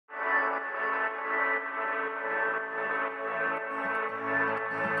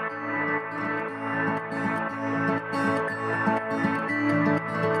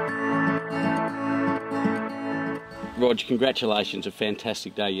Rog, congratulations, a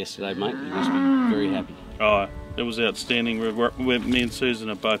fantastic day yesterday, mate. You must be very happy. Oh, it was outstanding. Me and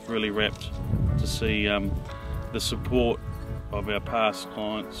Susan are both really rapt to see the support of our past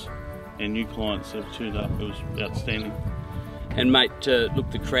clients and new clients that have turned up. It was outstanding. And mate,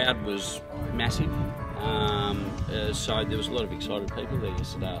 look, the crowd was massive, so there was a lot of excited people there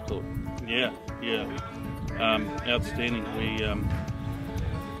yesterday, I thought. Yeah, outstanding.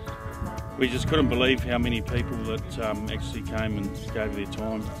 We just couldn't believe how many people that actually came and gave their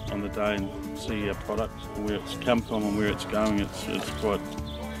time on the day and see our product, where it's come from and where it's going. It's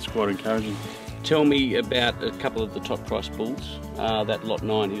quite encouraging. Tell me about a couple of the top price bulls. That lot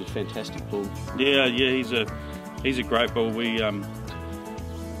 9, he was a fantastic bull. Yeah, he's a great bull.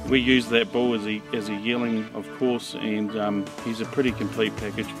 We use that bull as a yearling, of course, and he's a pretty complete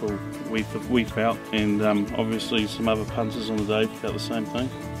package bull. We felt, and obviously some other punters on the day felt the same thing.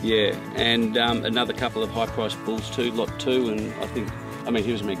 Yeah, and another couple of high priced bulls too, lot 2, and I mean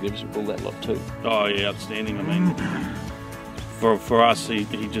he was a magnificent bull, that lot 2. Oh yeah, outstanding. I mean, for us, he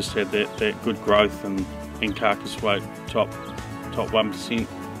just had that good growth and carcass weight, top 1%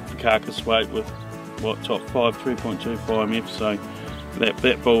 for carcass weight with what, top 5, 3.25 MF. So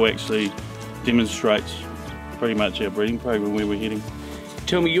that bull actually demonstrates pretty much our breeding program, where we're heading.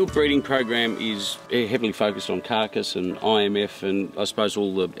 Tell me, your breeding program is heavily focused on carcass and IMF and I suppose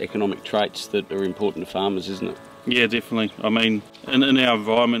all the economic traits that are important to farmers, isn't it? Yeah, definitely. I mean, in our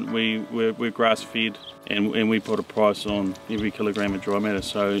environment, we're grass fed and we put a price on every kilogram of dry matter,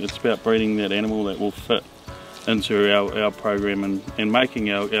 so it's about breeding that animal that will fit into our program and making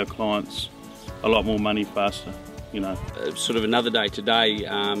our clients a lot more money faster. You know. Sort of another day today,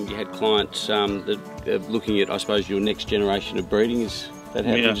 you had clients that are looking at, I suppose, your next generation of breeding. Is that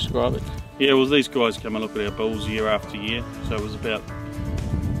how you describe it? Yeah, well, these guys come and look at our bulls year after year, so it was about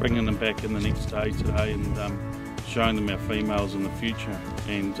bringing them back in the next day today and showing them our females in the future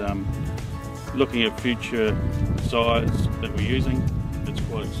and looking at future size that we're using. It's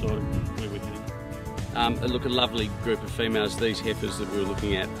quite exciting where we're heading. Look, a lovely group of females, these heifers that we were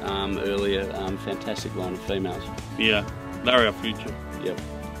looking at earlier, fantastic line of females. Yeah, they're our future. Yep.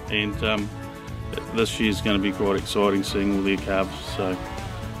 And this year's going to be quite exciting seeing all their calves, so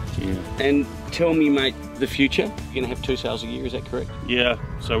yeah. And tell me, mate, the future, you're going to have 2 sales a year, is that correct? Yeah,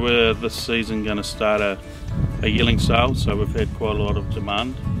 so we're this season going to start a yearling sale, so we've had quite a lot of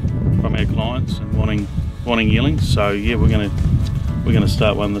demand from our clients and wanting yearlings, so yeah, we're going to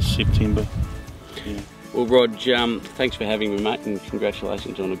start one this September. Yeah. Well, Rog, thanks for having me, mate, and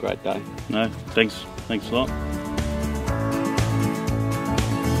congratulations on a great day. No, thanks a lot.